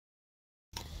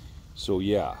So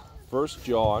yeah, 1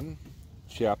 John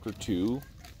chapter 2,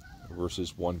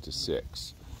 verses 1 to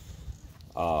 6.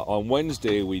 On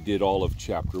Wednesday, we did all of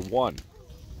chapter 1.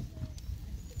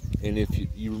 And if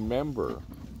you remember,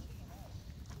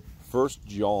 1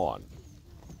 John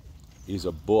is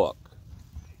a book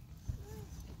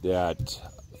that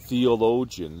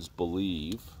theologians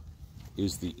believe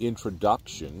is the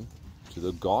introduction to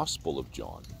the Gospel of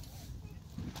John.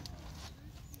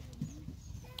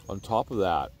 On top of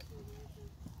that,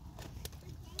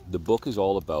 the book is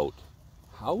all about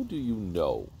how do you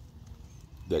know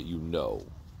that you know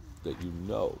that you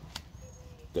know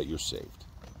that you're saved?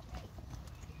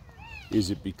 Is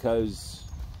it because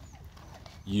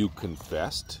you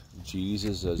confessed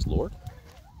Jesus as Lord?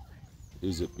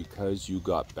 Is it because you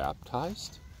got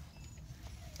baptized?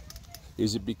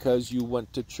 Is it because you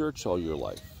went to church all your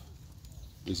life?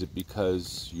 Is it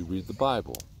because you read the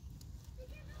Bible?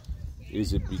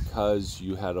 Is it because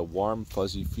you had a warm,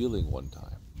 fuzzy feeling one time?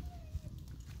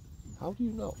 How do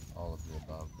you know? All of the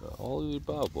above. All of the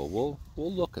above. Well,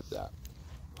 we'll look at that.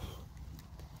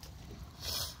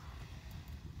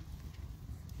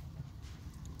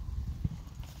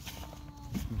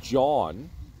 John,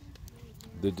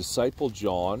 the disciple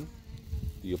John,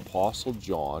 the apostle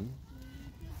John,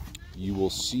 you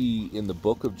will see in the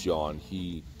book of John,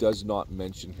 he does not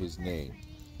mention his name.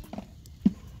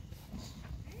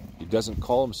 He doesn't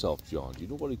call himself John. Do you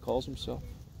know what he calls himself?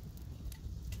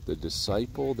 The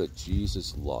disciple that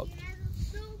Jesus loved.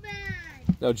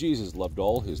 Now, Jesus loved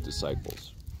all his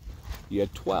disciples. He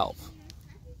had 12.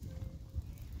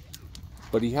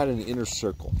 But he had an inner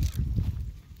circle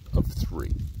of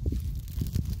 3.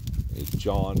 It's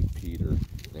John, Peter,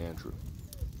 and Andrew.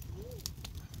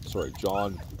 Sorry,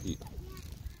 John,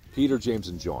 Peter, James,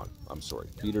 and John. I'm sorry.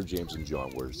 Peter, James, and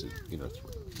John were his inner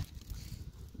 3.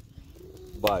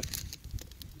 But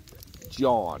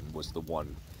John was the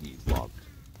one he loved.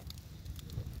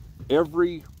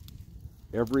 Every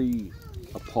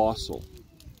apostle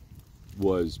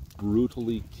was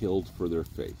brutally killed for their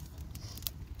faith,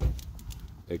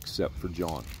 except for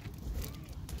John.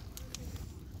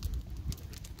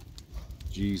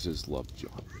 Jesus loved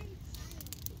John,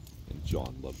 and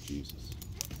John loved Jesus.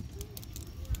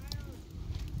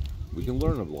 We can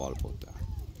learn a lot about that.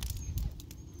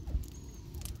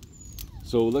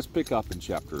 So let's pick up in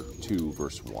chapter 2,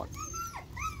 verse 1.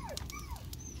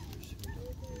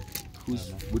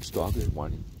 Which dog is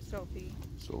whining? Sophie.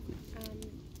 Sophie.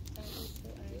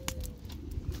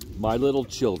 My little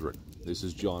children. This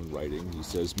is John writing. He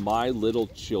says, my little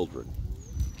children,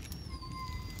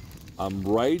 I'm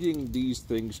writing these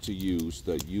things to you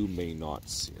so that you may not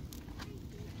sin.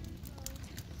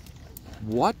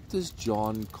 What does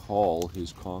John call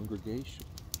his congregation?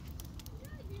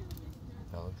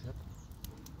 Fellowship.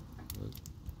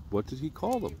 What did he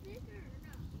call them?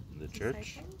 The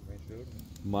church.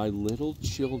 My little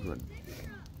children.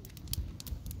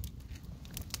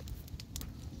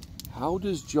 How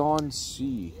does John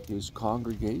see his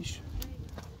congregation?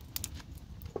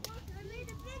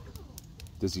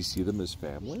 Does he see them as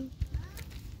family?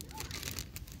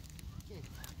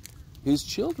 His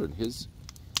children,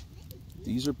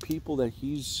 these are people that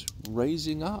he's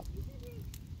raising up.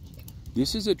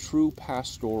 This is a true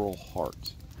pastoral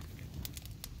heart.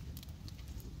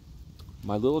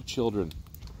 My little children,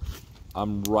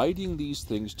 I'm writing these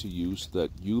things to you so that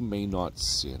you may not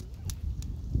sin.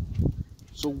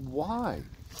 So why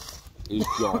is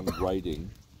John writing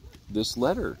this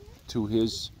letter to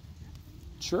his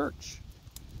church?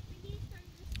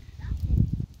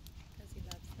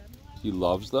 He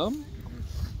loves them.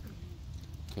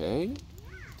 Okay.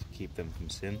 To keep them from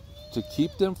sin. To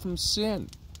keep them from sin.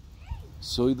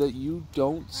 So that you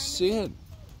don't sin.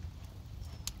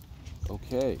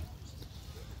 Okay.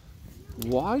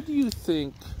 Why do you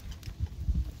think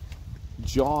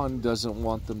John doesn't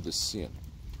want them to sin?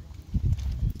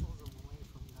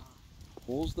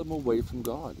 Pulls them away from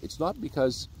God. It's not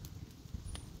because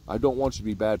I don't want you to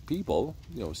be bad people.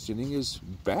 You know, sinning is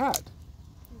bad.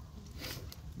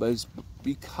 But it's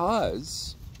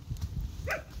because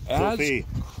as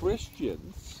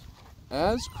Christians,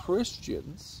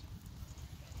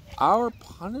 our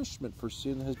punishment for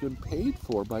sin has been paid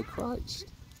for by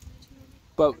Christ.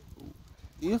 But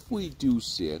if we do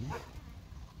sin,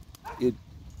 it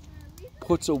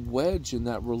puts a wedge in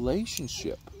that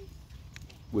relationship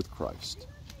with Christ.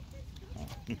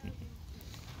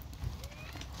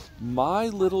 My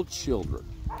little children,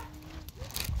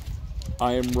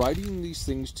 I am writing these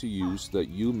things to you so that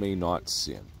you may not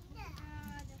sin.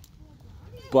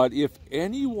 But if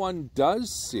anyone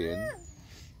does sin,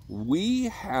 we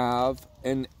have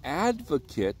an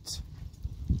advocate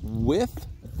with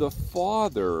the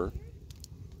Father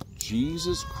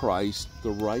Jesus Christ the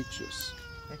righteous.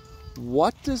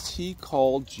 What does he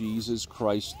call Jesus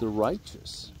Christ the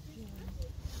righteous?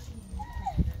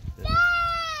 An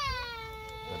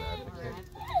advocate.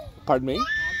 Pardon me?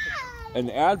 An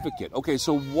advocate. Okay,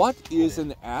 so what is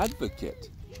an advocate?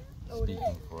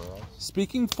 Speaking for us.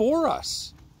 Speaking for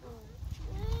us.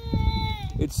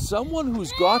 It's someone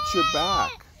who's got your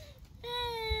back.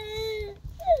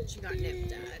 She got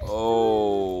nipped at.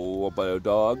 Oh, by a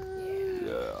dog?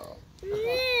 Yeah.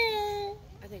 Yeah.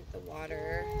 I think the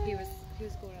water. He was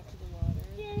going up to the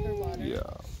water. Her water. Yeah.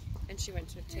 And she went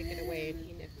to take it away and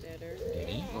he nipped at her.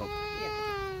 Me?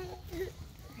 Yeah.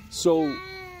 So,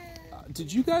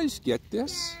 did you guys get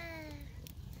this?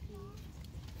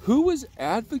 Who is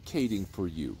advocating for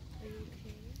you?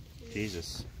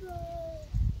 Jesus.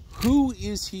 Who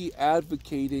is he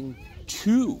advocating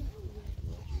to?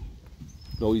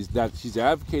 No, he's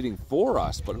advocating for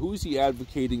us, but who is he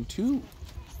advocating to?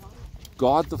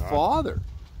 God the Father.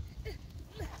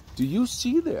 Do you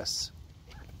see this?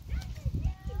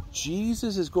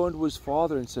 Jesus is going to his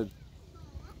Father and said,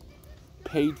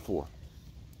 paid for.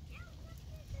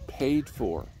 Paid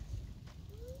for.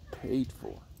 Paid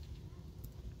for.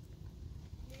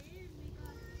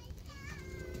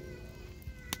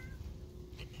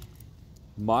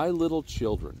 My little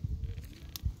children,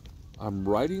 I'm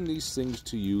writing these things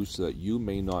to you so that you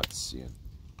may not sin.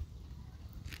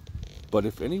 But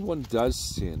if anyone does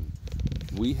sin,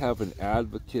 we have an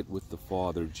advocate with the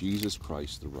Father, Jesus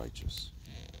Christ the righteous.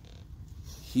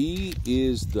 He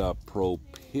is the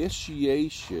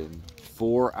propitiation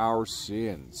for our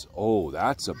sins. Oh,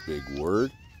 that's a big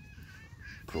word.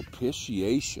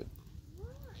 Propitiation.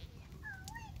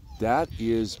 That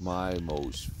is my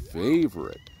most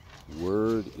favorite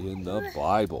word in the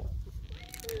Bible.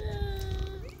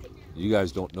 You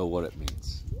guys don't know what it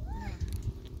means.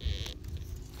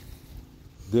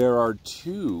 There are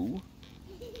two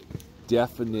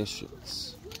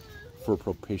definitions for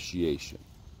propitiation.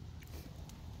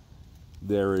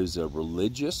 There is a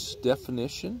religious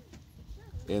definition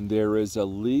and there is a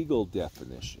legal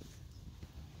definition.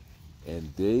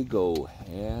 And they go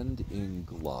hand in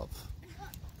glove.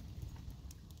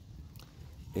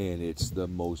 And it's the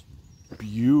most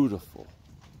beautiful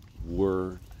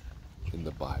word in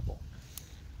the Bible.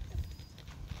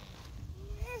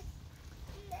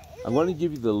 I'm going to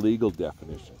give you the legal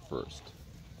definition first.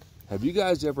 Have you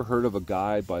guys ever heard of a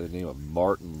guy by the name of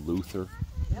Martin Luther?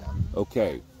 Yep.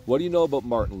 Okay, what do you know about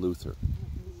Martin Luther?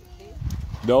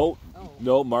 No,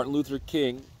 Martin Luther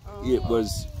King. It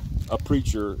was a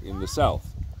preacher in the South.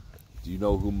 Do you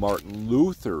know who Martin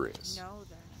Luther is? No,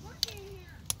 then.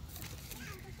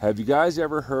 Have you guys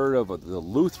ever heard of the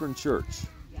Lutheran Church?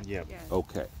 Yep. Yes.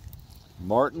 Okay.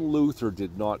 Martin Luther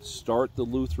did not start the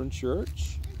Lutheran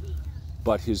Church,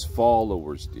 but his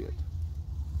followers did.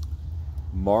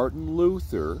 Martin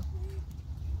Luther,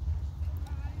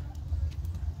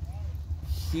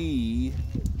 he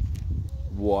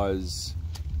was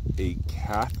a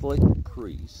Catholic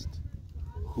priest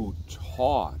who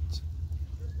taught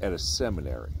at a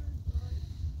seminary.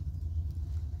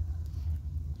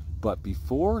 But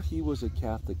before he was a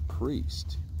Catholic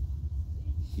priest,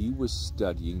 he was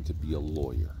studying to be a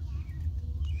lawyer.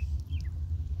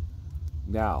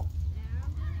 Now,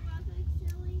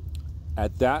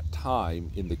 at that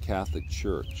time in the Catholic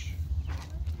Church,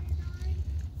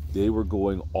 they were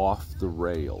going off the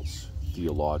rails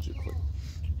theologically.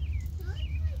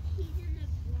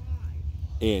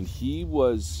 And he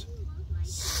was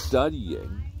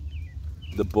studying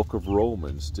the book of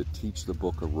Romans to teach the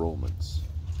book of Romans.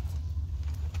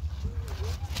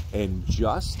 And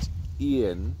just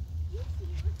in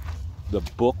the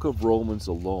book of Romans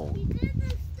alone,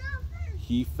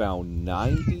 he found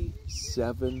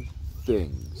 97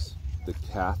 things the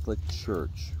Catholic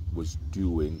Church was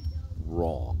doing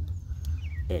wrong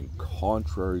and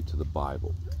contrary to the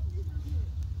Bible.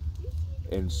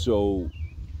 And so,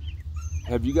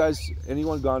 have you guys,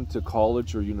 anyone gone to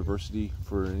college or university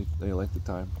for any length of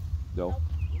time? No?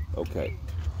 Okay.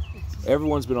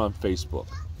 Everyone's been on Facebook.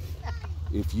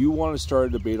 If you want to start a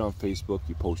debate on Facebook,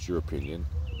 you post your opinion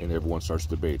and everyone starts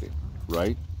debating,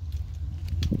 right?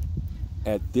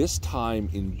 At this time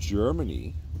in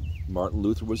Germany, Martin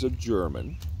Luther was a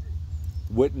German.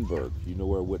 Wittenberg, you know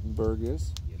where Wittenberg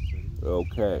is? Yes, sir.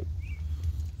 Okay.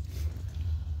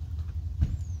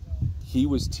 He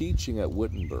was teaching at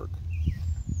Wittenberg.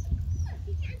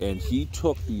 And he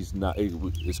took these,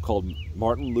 it's called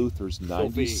Martin Luther's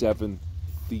 97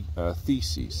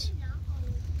 Theses.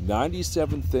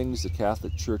 97 things the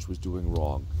Catholic Church was doing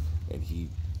wrong. And he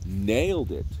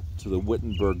nailed it to the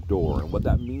Wittenberg door. And what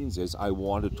that means is I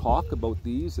want to talk about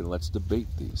these and let's debate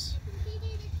these.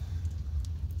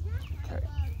 Okay.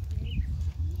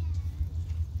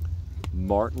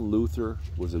 Martin Luther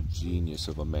was a genius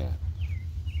of a man.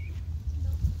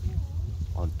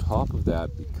 On top of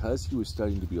that, because he was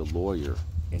studying to be a lawyer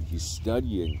and he's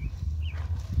studying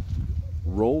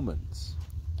Romans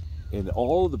and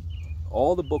all the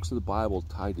books of the Bible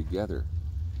tied together,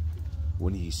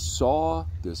 when he saw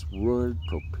this word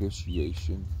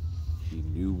propitiation, he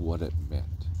knew what it meant.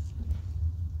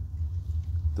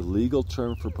 The legal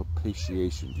term for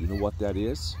propitiation, do you know what that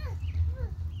is?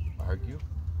 Argue?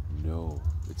 No,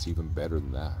 it's even better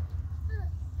than that.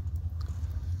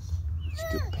 It's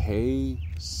to pay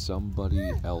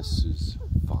somebody else's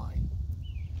fine.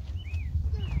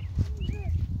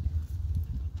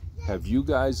 Have you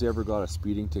guys ever got a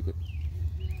speeding ticket?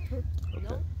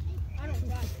 Okay.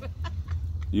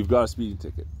 You've got a speeding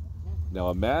ticket. Now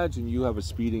imagine you have a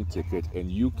speeding ticket and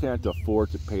you can't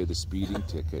afford to pay the speeding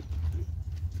ticket.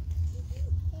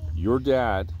 Your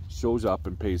dad shows up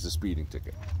and pays the speeding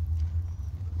ticket.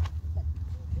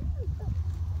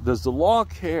 Does the law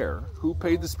care who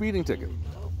paid the speeding ticket?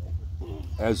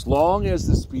 As long as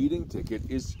the speeding ticket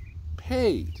is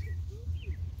paid.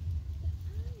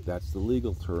 That's the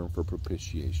legal term for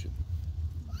propitiation.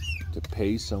 To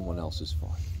pay someone else's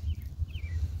fine.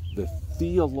 The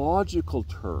theological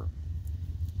term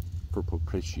for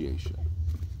propitiation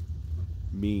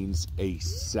means a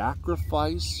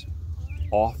sacrifice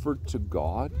offered to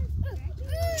God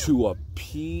to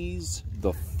appease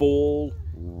the full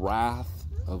wrath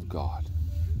of God.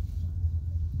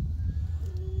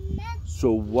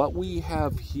 So what we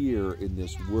have here in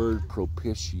this word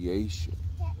propitiation,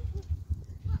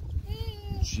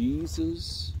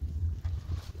 Jesus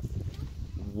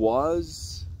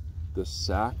was the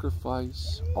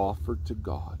sacrifice offered to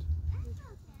God.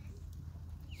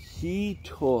 He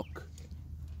took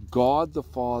God the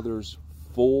Father's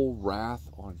full wrath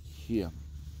on him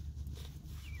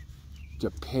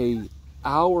to pay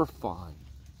our fine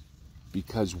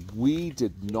because we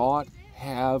did not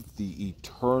have the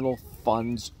eternal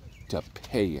funds to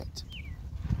pay it.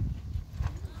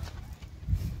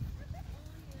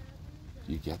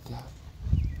 You get that?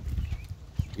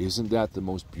 Isn't that the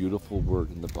most beautiful word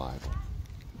in the Bible?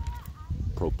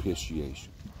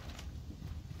 Propitiation.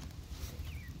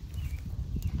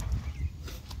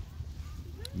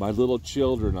 My little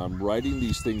children, I'm writing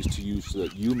these things to you so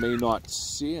that you may not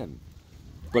sin.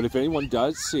 But if anyone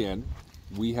does sin,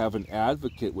 we have an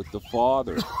advocate with the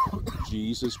Father,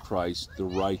 Jesus Christ the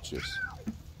righteous.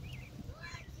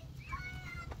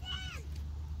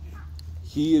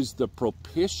 He is the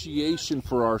propitiation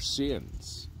for our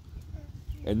sins.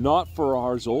 And not for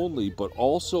ours only, but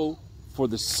also for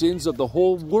the sins of the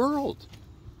whole world.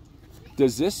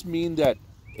 Does this mean that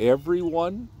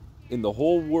everyone in the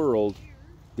whole world,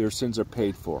 their sins are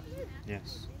paid for?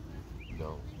 Yes.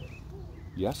 No.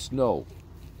 Yes, no.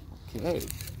 Okay,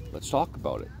 let's talk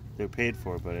about it. They're paid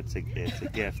for, but it's a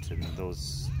gift, and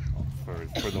those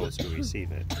for those who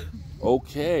receive it.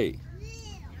 Okay.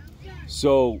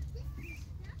 So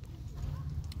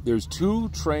there's two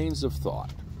trains of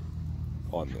thought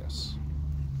on this.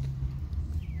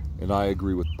 And I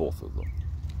agree with both of them.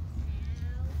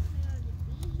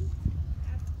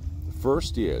 The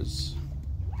first is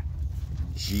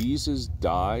Jesus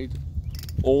died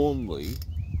only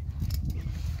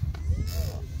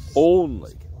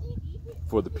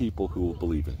for the people who will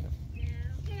believe in him.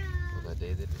 Well, that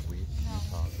day that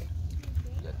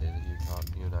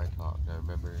you and I talked, I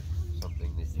remember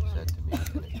something that you said to me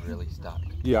and it really stuck.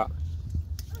 Yeah.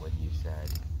 When you said,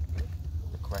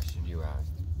 the question you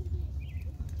asked,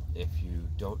 if you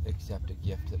don't accept a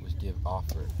gift that was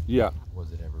offered, Yeah.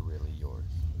 was it ever really yours?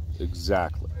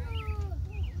 Exactly.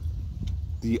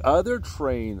 The other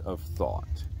train of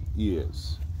thought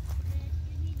is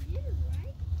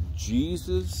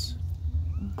Jesus'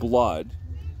 blood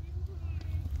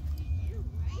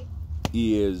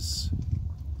is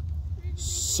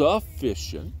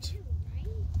sufficient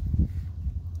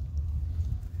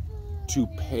to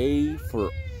pay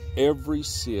for every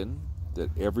sin that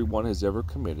everyone has ever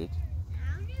committed,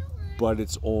 but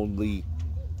it's only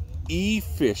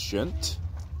efficient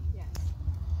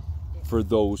for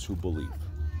those who believe.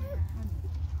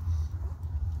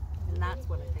 And that's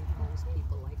what I think most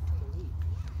people like to believe.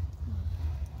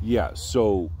 Yeah,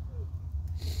 so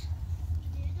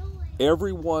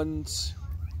everyone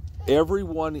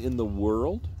in the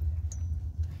world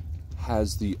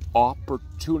has the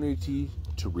opportunity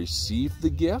to receive the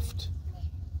gift,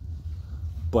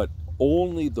 but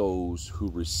only those who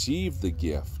receive the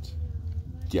gift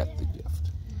get the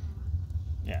gift.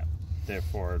 Yeah,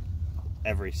 therefore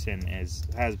every sin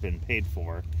has been paid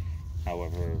for.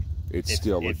 However, It's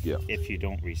still a gift. If you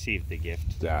don't receive the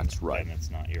gift, That's right. then it's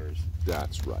not yours.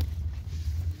 That's right.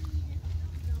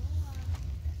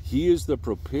 He is the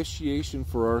propitiation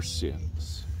for our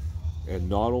sins, and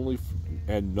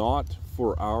not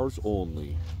for ours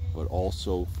only, but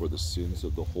also for the sins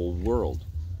of the whole world.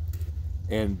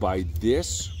 And by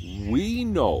this we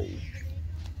know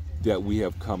that we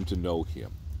have come to know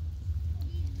him.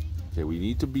 Okay, we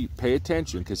need to pay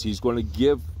attention, because he's going to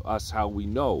give us how we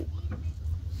know.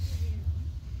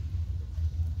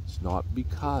 It's not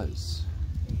because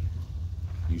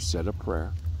you said a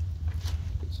prayer.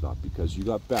 It's not because you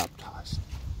got baptized.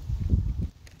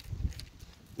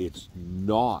 It's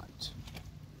not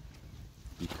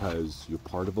because you're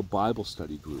part of a Bible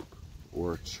study group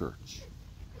or a church.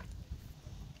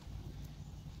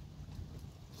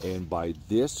 And by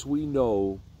this we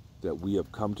know that we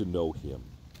have come to know him.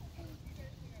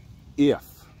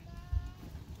 If.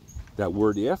 That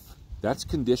word if, that's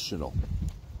conditional.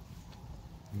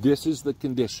 This is the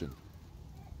condition.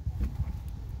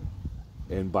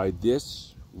 And by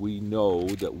this we know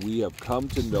that we have come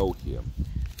to know him,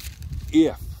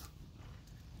 if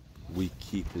we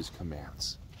keep his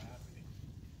commands.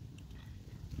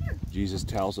 Jesus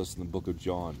tells us in the book of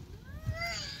John,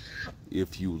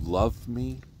 if you love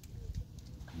me,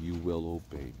 you will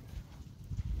obey me.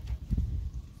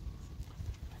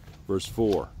 Verse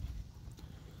 4.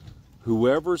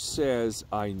 Whoever says,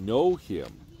 I know him,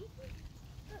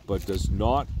 but does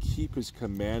not keep his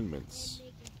commandments,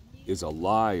 is a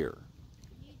liar,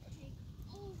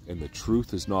 and the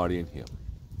truth is not in him.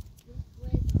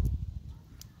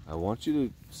 I want you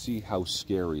to see how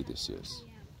scary this is.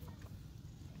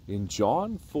 In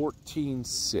John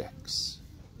 14:6,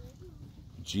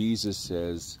 Jesus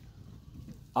says,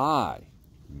 I,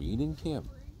 meaning him,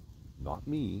 not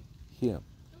me, him,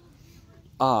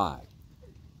 I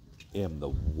am the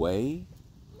way,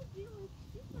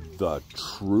 the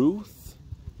truth,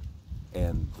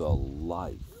 and the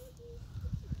life.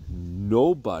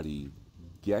 Nobody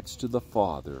gets to the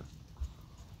Father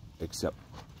except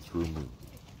through me.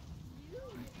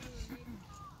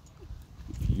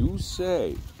 If you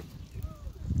say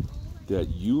that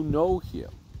you know him,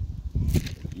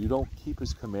 you don't keep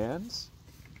his commands,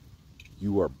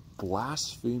 you are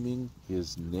blaspheming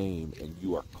his name, and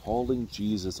you are calling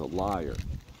Jesus a liar.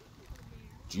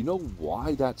 Do you know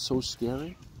why that's so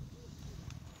scary?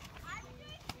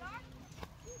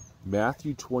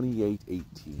 Matthew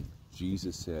 28:18,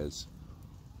 Jesus says,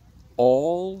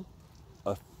 all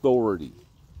authority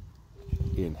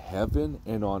in heaven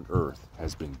and on earth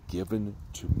has been given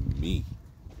to me.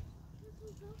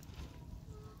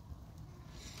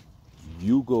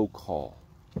 You go call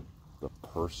the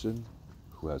person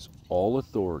who has all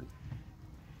authority,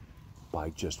 by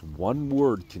just one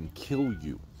word can kill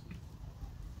you,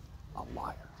 a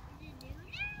liar.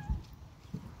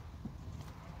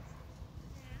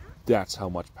 That's how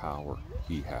much power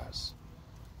he has.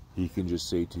 He can just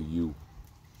say to you,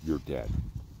 you're dead,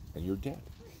 and you're dead.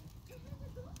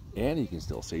 And he can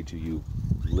still say to you,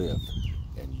 live,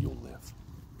 and you'll live.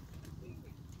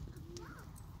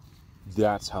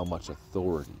 That's how much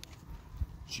authority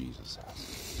Jesus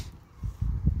has.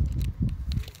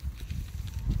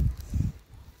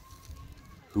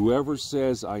 Whoever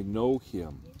says, I know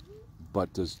him,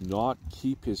 but does not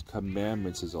keep his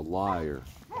commandments is a liar,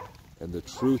 and the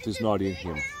truth is not in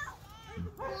him.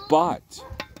 But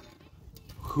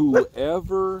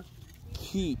whoever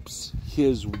keeps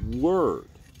his word,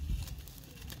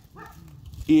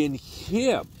 in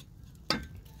him,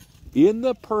 in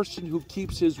the person who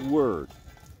keeps his word,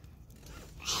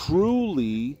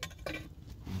 truly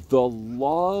the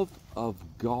love of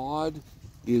God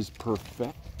is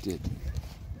perfected.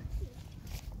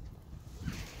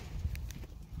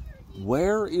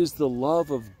 Where is the love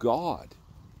of God?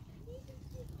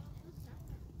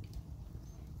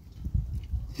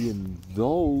 In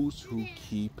those who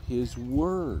keep his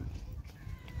word.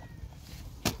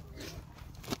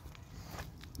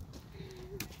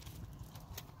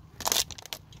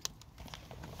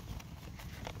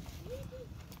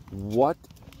 What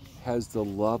has the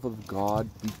love of God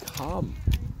become?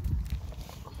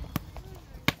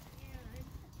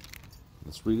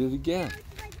 Let's read it again.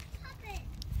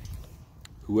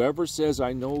 Whoever says,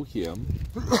 I know him,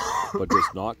 but does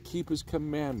not keep his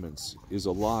commandments is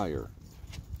a liar,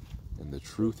 and the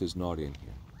truth is not in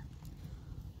him.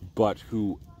 But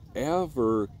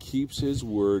whoever keeps his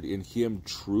word, in him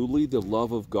truly the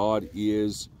love of God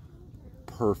is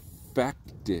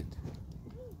perfected.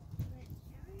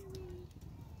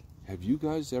 Have you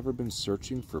guys ever been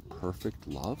searching for perfect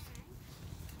love?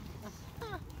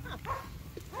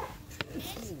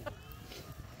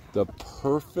 The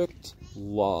perfect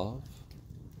love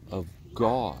of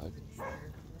God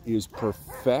is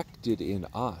perfected in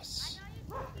us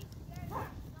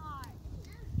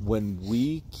when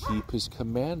we keep his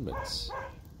commandments.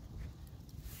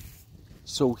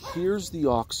 So here's the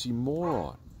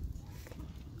oxymoron.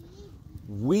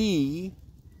 We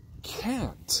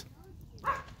can't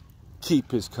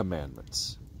keep his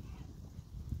commandments.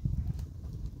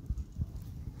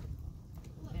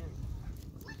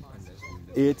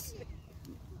 It's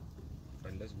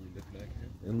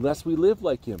unless we live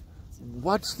like him.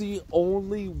 What's the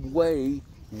only way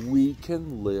we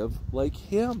can live like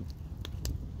him?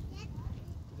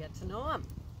 Get to know him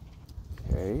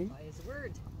Okay. by his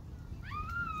word.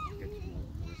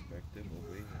 Respect him,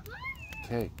 obey him.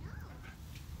 Okay.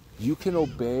 You can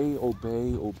obey,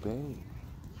 obey, obey.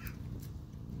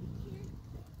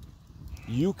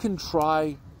 You can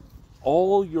try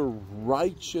all your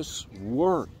righteous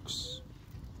works.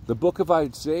 The book of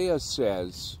Isaiah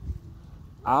says,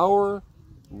 our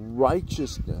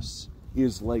righteousness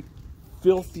is like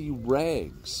filthy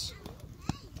rags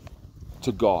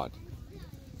to God.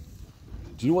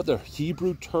 Do you know what the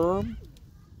Hebrew term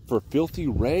for filthy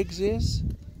rags is?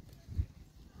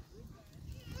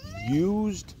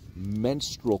 Used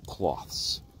menstrual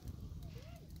cloths.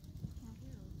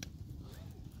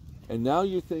 And now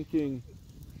you're thinking,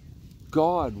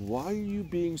 God, why are you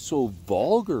being so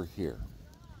vulgar here?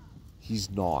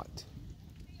 He's not.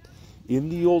 In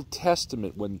the Old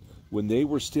Testament, when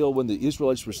the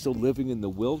Israelites were still living in the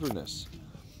wilderness,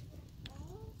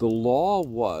 the law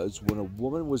was when a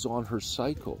woman was on her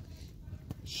cycle,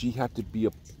 she had to be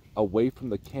away from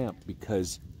the camp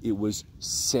because it was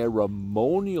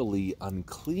ceremonially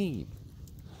unclean.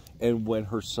 And when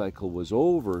her cycle was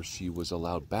over, she was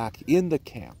allowed back in the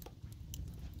camp.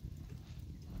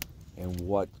 And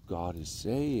what God is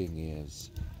saying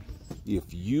is,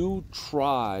 if you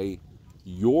try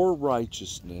your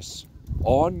righteousness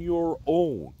on your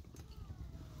own,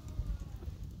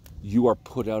 you are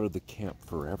put out of the camp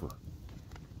forever.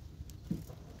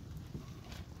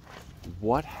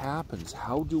 What happens?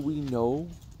 How do we know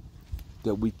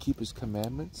that we keep his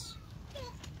commandments?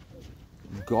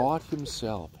 God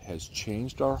himself has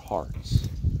changed our hearts.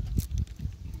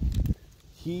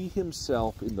 He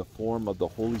himself, in the form of the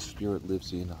Holy Spirit,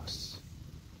 lives in us.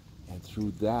 And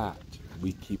through that,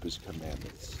 we keep his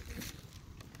commandments.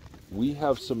 We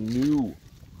have some new,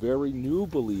 very new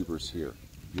believers here.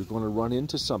 You're going to run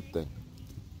into something.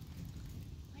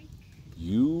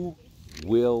 You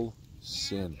will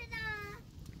sin.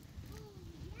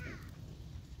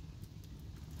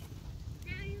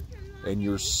 And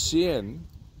your sin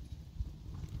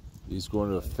is going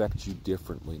to affect you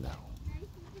differently now.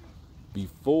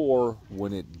 Before,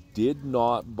 when it did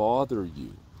not bother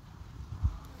you,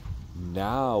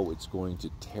 now it's going to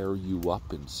tear you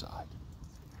up inside.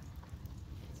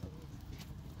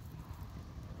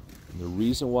 And the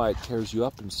reason why it tears you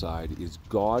up inside is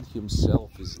God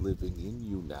himself is living in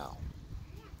you now.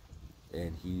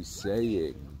 And he's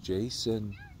saying,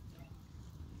 Jason,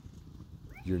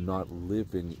 you're not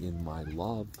living in my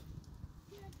love.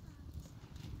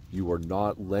 You are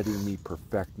not letting me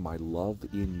perfect my love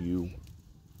in you.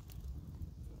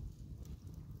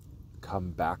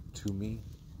 Come back to me.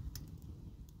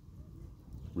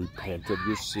 Repent of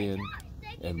your sin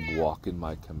and walk in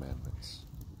my commandments.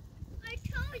 My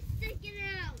toe is sticking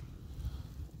out.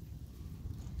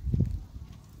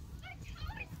 My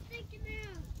toe is sticking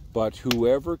out. But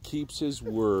whoever keeps his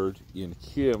word, in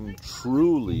him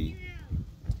truly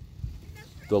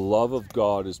the love of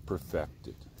God is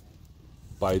perfected.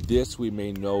 By this we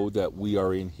may know that we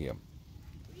are in him.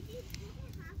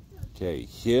 Okay,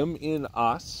 him in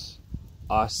us,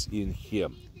 us in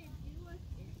him.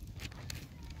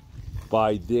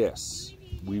 By this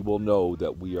we will know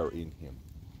that we are in him.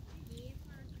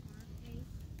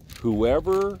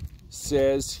 Whoever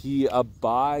says he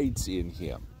abides in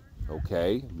him.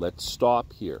 Okay, let's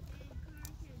stop here.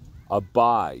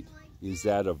 Abide. Is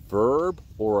that a verb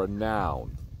or a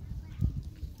noun?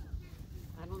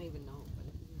 I don't even know,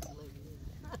 but it means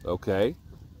live. Okay.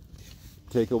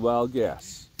 Take a wild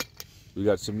guess. We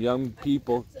got some young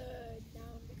people.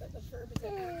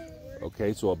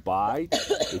 Okay, so abide.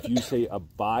 If you say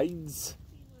abides,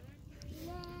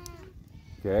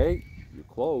 okay, you're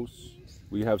close.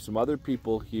 We have some other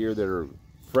people here that are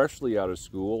freshly out of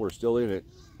school or still in it.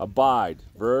 Abide,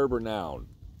 verb or noun?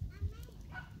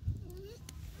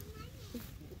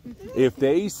 If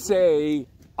they say,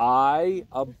 I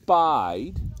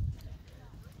abide,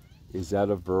 is that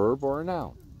a verb or a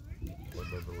noun?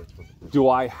 Do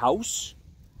I house?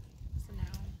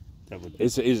 That would be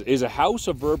Is a house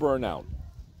a verb or a noun?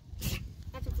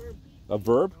 That's a verb. A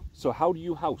verb? So how do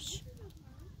you house?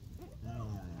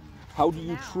 How do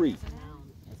you treat?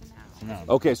 It's a noun.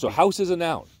 Okay, so house is a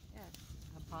noun.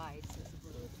 Abides is a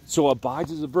verb. So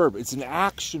abides is a verb. It's an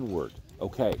action word.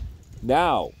 Okay.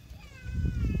 Now,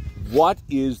 what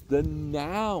is the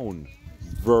noun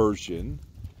version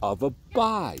of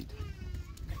abide?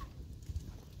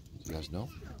 You guys know?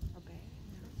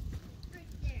 Right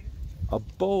there.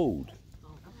 Abode. Oh,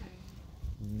 okay.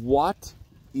 What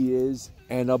is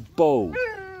an abode?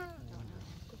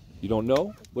 You don't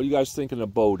know? What do you guys think an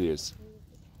abode is?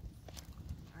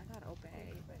 I thought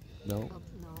obey, but No?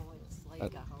 No, it's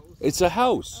like a house. It's a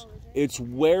house. It's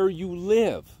where you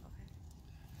live.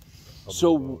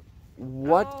 So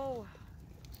what? Oh,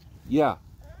 Yeah.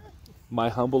 My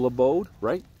humble abode,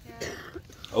 right? yeah.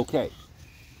 Okay.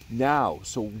 Now,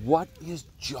 so what is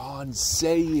John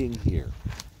saying here?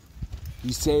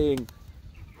 He's saying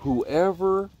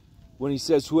when he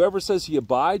says whoever says he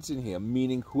abides in him,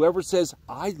 meaning whoever says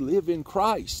I live in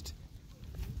Christ.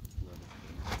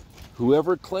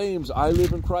 Whoever claims I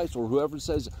live in Christ, or whoever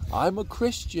says I'm a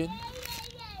Christian,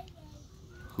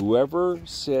 whoever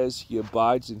says he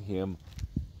abides in him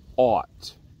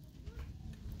ought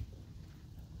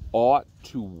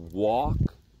to walk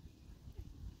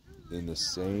in the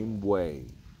same way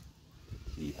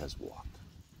he has walked.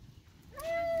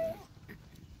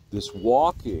 This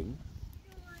walking,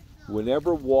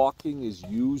 whenever walking is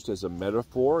used as a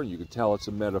metaphor, and you can tell it's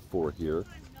a metaphor here,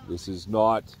 this is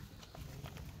not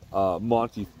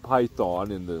Monty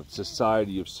Python in the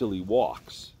Society of Silly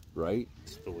Walks, right?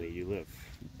 It's the way you live.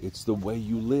 It's the way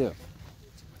you live.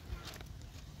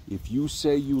 If you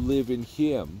say you live in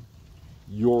him,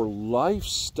 your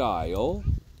lifestyle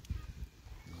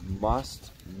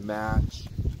must match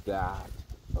that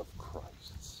of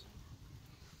Christ's.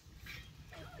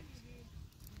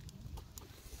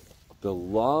 The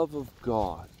love of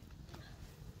God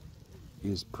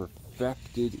is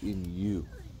perfected in you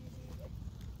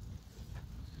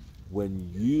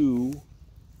when you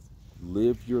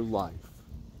live your life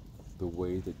the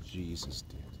way that Jesus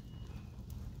did.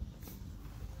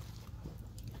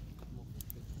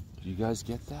 Do you guys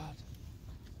get that?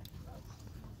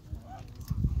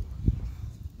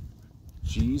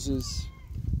 Jesus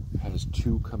has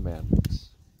 2 commandments.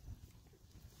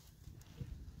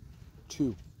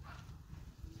 2.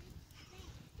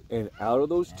 And out of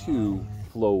those 2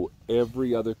 flow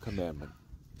every other commandment.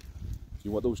 Do you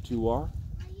know what those 2 are?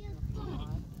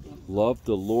 Love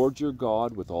the Lord your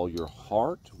God with all your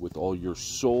heart, with all your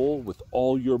soul, with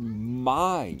all your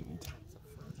mind,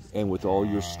 and with all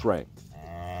your strength.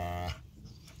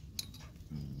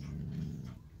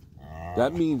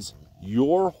 That means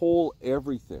your whole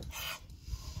everything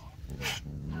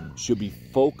should be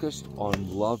focused on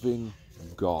loving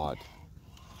God.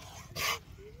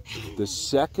 The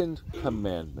second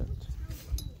commandment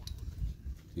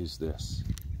is this: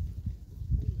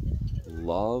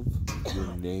 love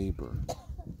your neighbor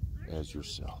as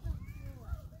yourself.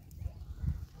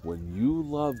 When you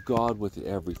love God with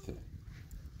everything,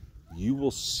 you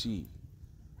will see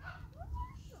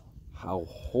how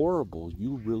horrible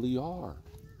you really are.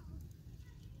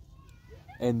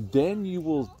 And then you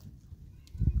will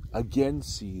again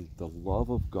see the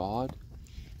love of God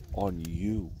on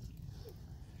you.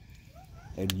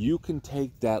 And you can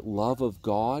take that love of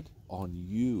God on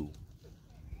you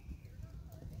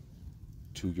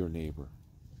to your neighbor.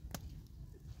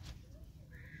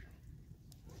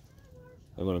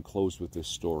 I'm going to close with this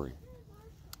story.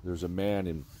 There's a man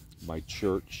in my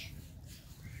church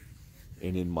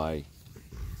and in my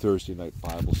Thursday night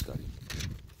Bible study.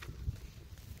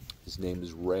 His name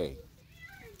is Ray.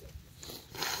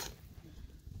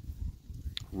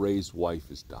 Ray's wife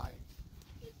is dying.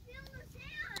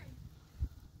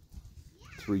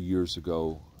 3 years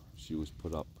ago, she was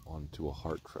put up onto a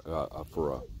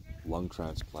for a lung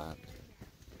transplant.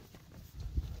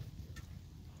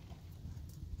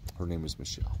 Her name is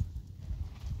Michelle.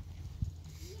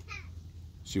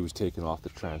 She was taken off the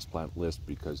transplant list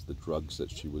because the drugs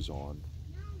that she was on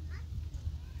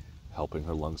helping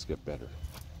her lungs get better.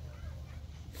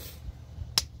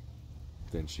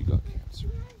 Then she got cancer.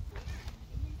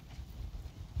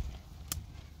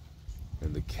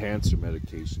 And the cancer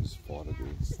medications fought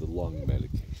against the lung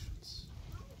medications.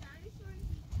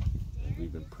 And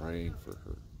we've been praying for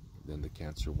her. Then the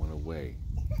cancer went away.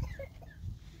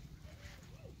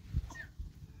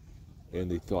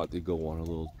 And they thought they'd go on a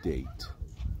little date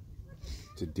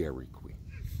to Dairy Queen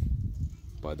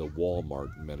by the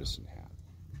Walmart medicine hat.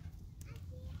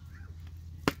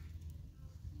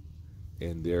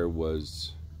 And there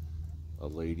was a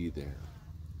lady there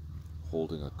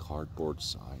holding a cardboard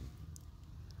sign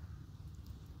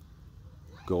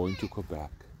going to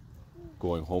Quebec,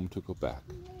 going home to Quebec,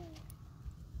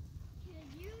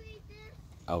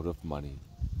 out of money,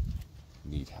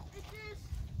 need help.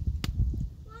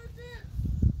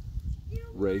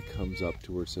 Ray comes up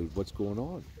to her and said, "What's going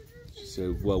on?" She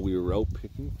said, "Well, we were out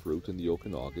picking fruit in the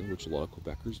Okanagan, which a lot of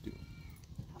Quebecers do.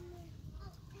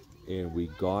 And we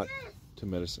got to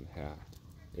Medicine Hat,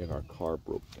 and our car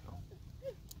broke down.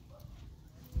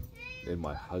 And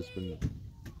my husband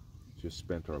just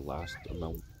spent our last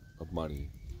amount of money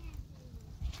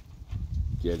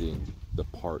getting the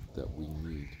part that we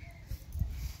need.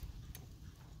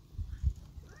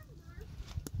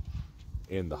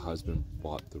 And the husband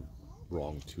bought the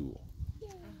wrong tool.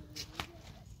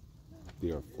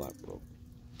 They are flat broke."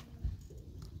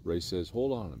 Ray says,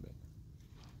 "Hold on a minute.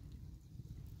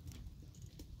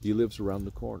 He lives around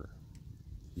the corner.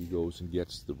 He goes and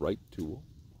gets the right tool,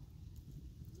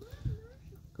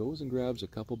 goes and grabs a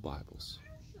couple Bibles,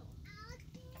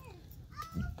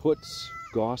 puts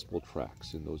gospel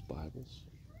tracts in those Bibles,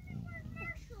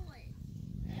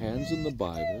 hands them the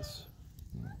Bibles,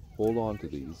 hold on to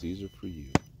these are for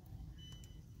you,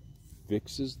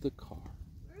 fixes the car,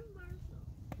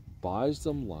 buys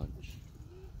them lunch,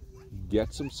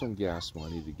 gets them some gas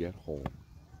money to get home.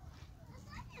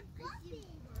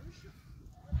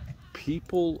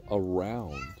 People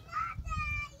around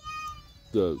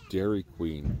the Dairy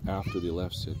Queen after they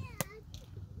left said,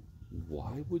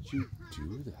 'Why would you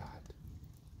do that?'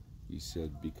 He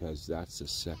said, 'Because that's the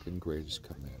second greatest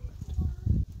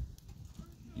commandment.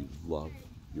 You love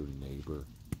your neighbor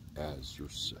as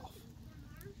yourself.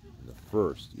 And the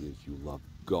first is you love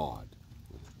God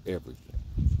with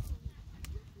everything.'"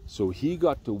 So he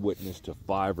got to witness to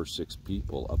 5 or 6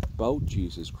 people about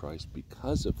Jesus Christ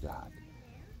because of that.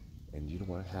 And you know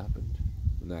what happened?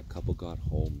 When that couple got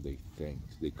home, they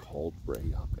called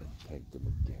Ray up and thanked him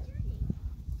again.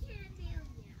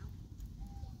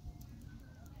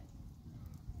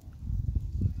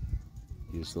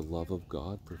 Is the love of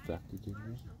God perfected in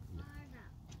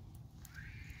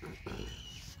you?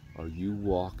 Are you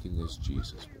walking as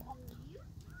Jesus walked?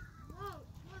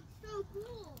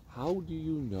 How do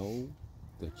you know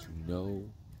that you know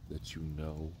that you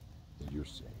know that you're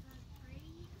saved?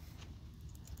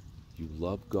 You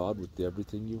love God with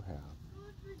everything you have.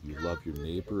 You love your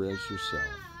neighbor as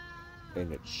yourself.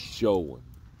 And it's showing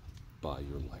by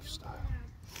your lifestyle.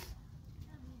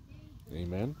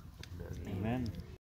 Amen? Amen.